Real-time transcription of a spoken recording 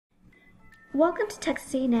Welcome to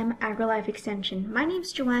Texas A&M AgriLife Extension. My name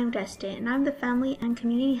is Joanne Deste, and I'm the Family and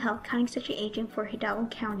Community Health County Extension Agent for Hidalgo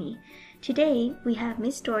County. Today, we have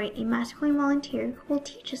Miss Dori, a masculine volunteer, who will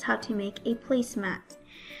teach us how to make a placemat.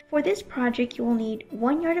 For this project, you will need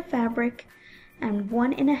 1 yard of fabric and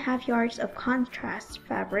 1.5 yards of contrast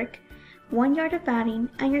fabric, 1 yard of batting,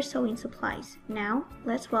 and your sewing supplies. Now,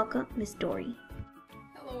 let's welcome Miss Dori.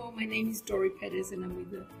 Hello, my name is Dori Perez, and I'm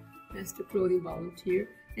with the Master Clothing Volunteer.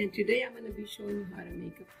 And today I'm going to be showing you how to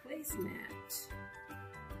make a placemat.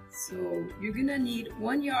 So you're going to need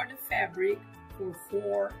 1 yard of fabric for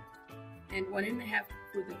 4 and 1.5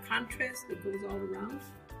 for the contrast that goes all around.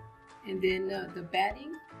 And then the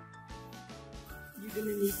batting, you're going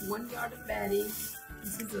to need 1 yard of batting.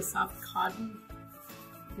 This is a soft cotton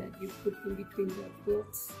that you put in between the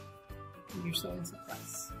quilts and your sewing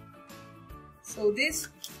supplies. So this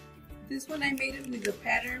one I made it with the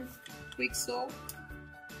pattern quick sew.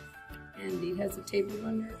 And it has a table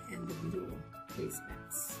runner and the little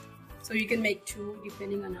placemats. So you can make 2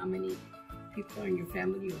 depending on how many people are in your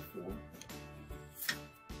family, or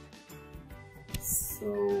 4.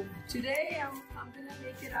 So today I'm gonna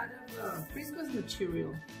make it out of Christmas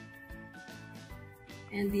material.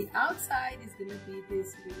 And the outside is gonna be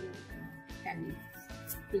this little candy,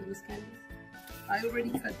 Christmas candies. I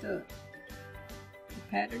already cut the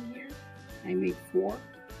pattern here. I made 4.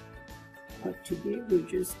 But today we're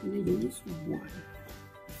just going to use 1.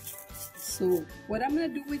 So what I'm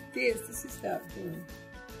going to do with this is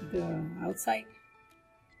the outside,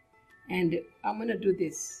 and I'm going to do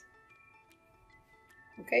this.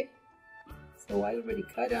 Okay? So I already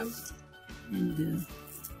cut them, and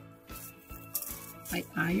I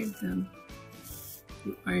ironed them.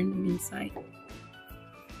 You iron them inside.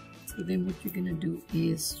 So then what you're going to do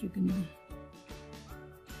is you're going to,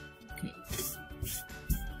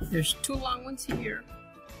 there's 2 long ones here,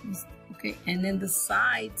 okay, and then the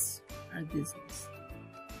sides are these ones,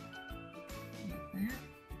 like that.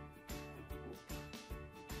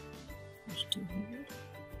 There's 2 here,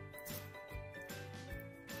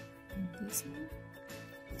 and this one,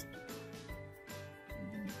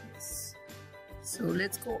 and then this. So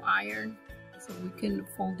let's go iron so we can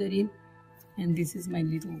fold it in, and this is my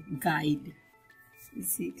little guide. You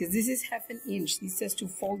see, because this is 1/2 inch. This says to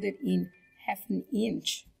fold it in 1/2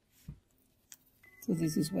 inch. So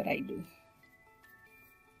this is what I do.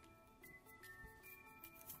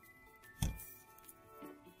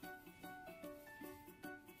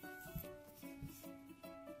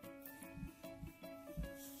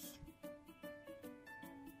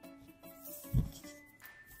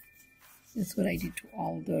 That's what I did to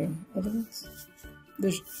all the other ones.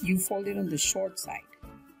 You fold it on the short side.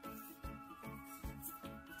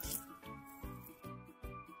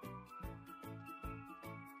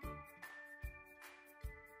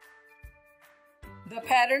 The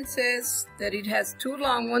pattern says that it has 2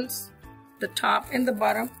 long ones. The top and the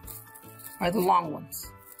bottom are the long ones.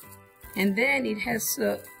 And then it has,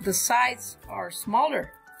 the sides are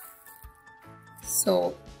smaller.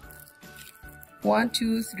 So 1,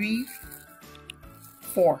 2, 3,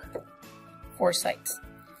 4. 4 sides.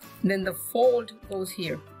 And then the fold goes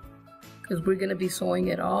here, because we're going to be sewing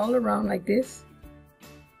it all around like this.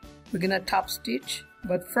 We're going to top stitch,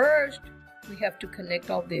 but first we have to connect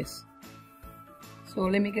all this. So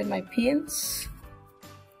let me get my pins,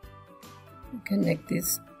 connect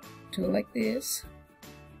this to like this,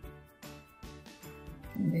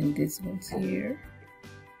 and then this one's here.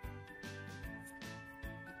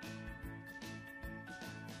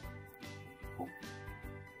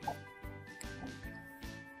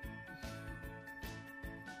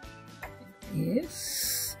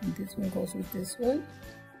 This, and this one goes with this one.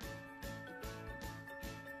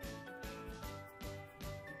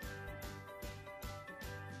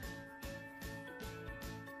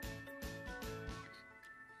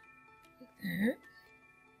 That.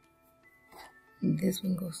 And this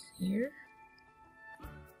one goes here.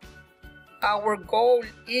 Our goal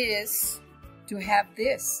is to have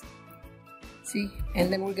this, see,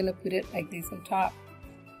 and then we're gonna put it like this on top.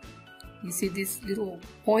 You see these little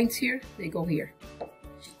points here? They go here.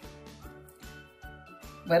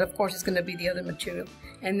 But of course it's gonna be the other material,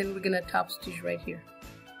 and then we're gonna top stitch right here.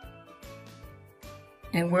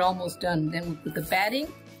 And we're almost done. Then we put the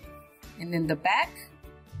batting, and then the back,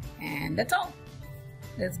 and that's all.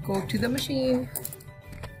 Let's go to the machine.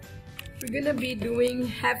 We're gonna be doing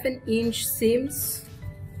 1/2 inch seams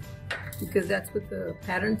because that's what the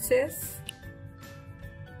pattern says.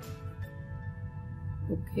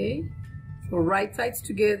 Okay, so right sides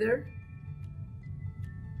together.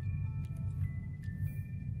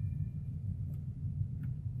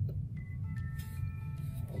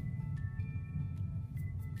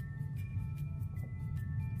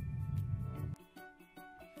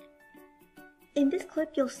 In this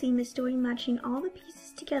clip, you'll see Miss Dori matching all the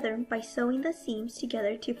pieces together by sewing the seams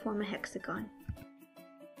together to form a hexagon.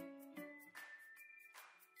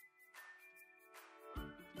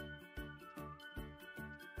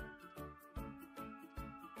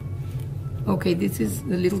 Okay, this is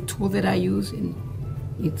the little tool that I use, and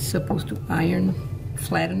it's supposed to flatten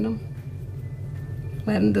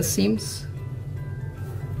the seams.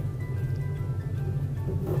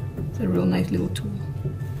 It's a real nice little tool.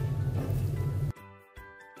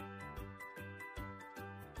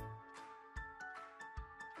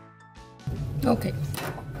 Okay.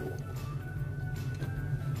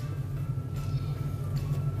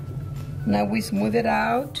 Now we smooth it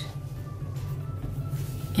out.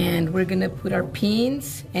 And we're gonna put our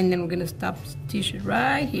pins, and then we're gonna stitch it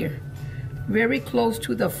right here. Very close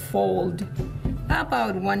to the fold.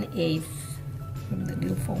 About 1/8 of the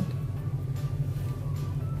little fold.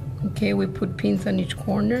 Okay, we put pins on each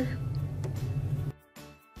corner.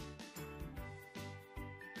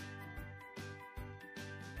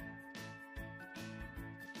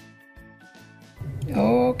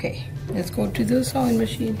 Okay, let's go to the sewing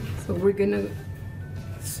machine. So we're gonna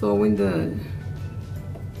sew in the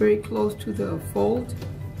very close to the fold,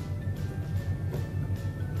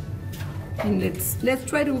 and let's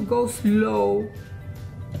try to go slow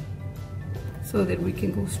so that we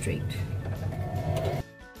can go straight.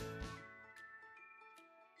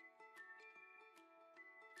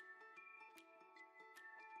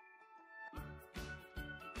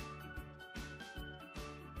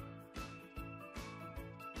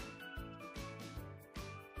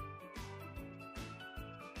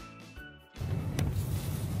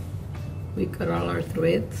 We cut all our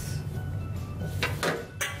threads.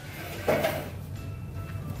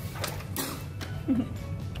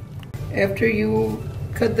 After you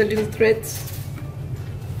cut the little threads,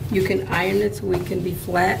 you can iron it so it can be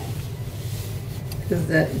flat. Because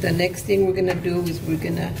the next thing we're gonna do is we're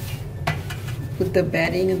gonna put the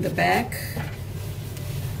batting in the back,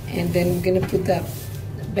 and then we're gonna put the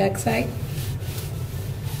back side.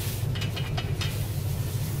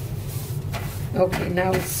 Okay,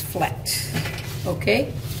 now it's flat.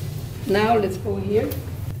 Okay, now let's go here.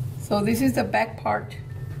 So this is the back part.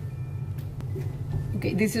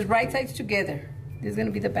 Okay, this is right sides together. This is gonna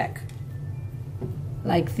be the back.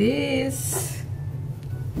 Like this.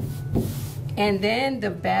 And then the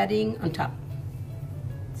batting on top.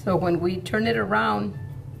 So when we turn it around,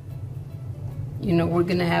 you know, we're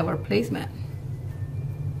gonna have our placemat.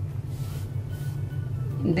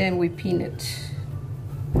 And then we pin it.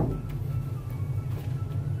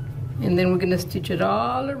 And then we're gonna stitch it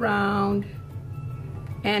all around,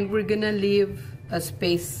 and we're gonna leave a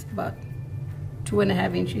space about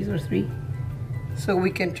 2.5 inches or 3, so we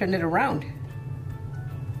can turn it around.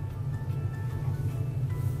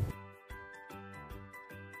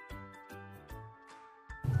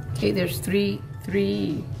 Okay, there's three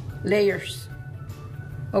layers.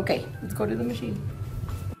 Okay, let's go to the machine.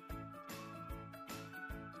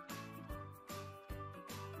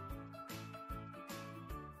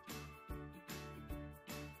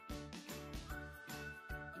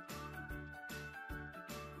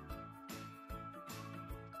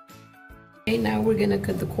 Okay, now we're gonna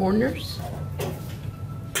cut the corners.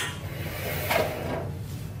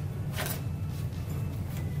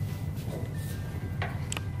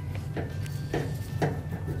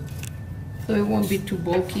 So it won't be too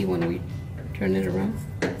bulky when we turn it around.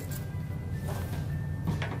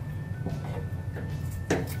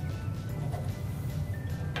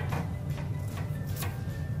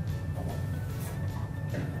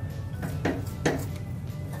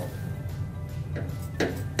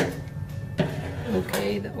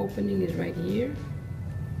 Okay, the opening is right here.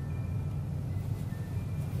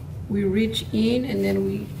 We reach in and then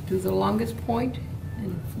we do the longest point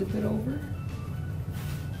and flip it over.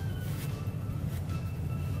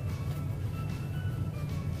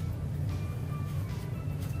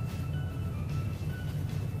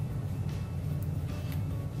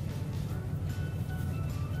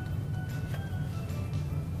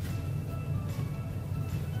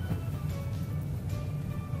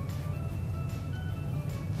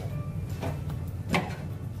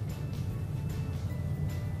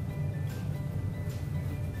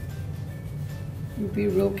 Be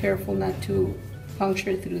real careful not to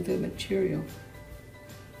puncture through the material.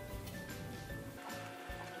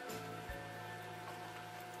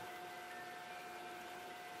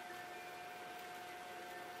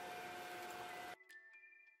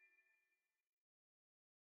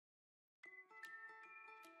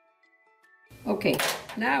 Okay,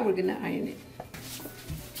 now we're gonna iron it.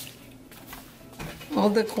 All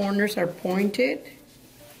the corners are pointed.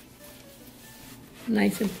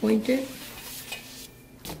 nice and pointed.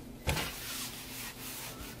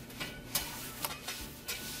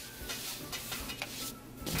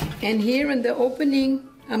 And here in the opening,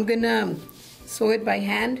 I'm gonna sew it by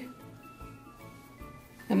hand.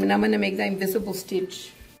 I'm gonna make the invisible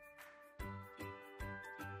stitch.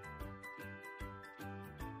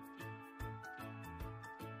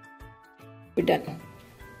 We're done.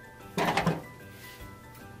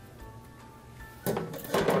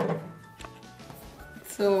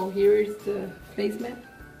 So here is the placemat.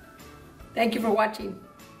 Thank you for watching.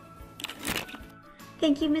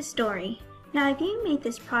 Thank you, Miss Dori. Now, if you made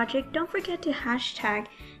this project, don't forget to hashtag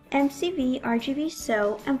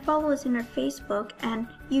MCVRGBSew and follow us in our Facebook and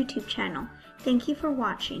YouTube channel. Thank you for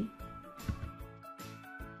watching.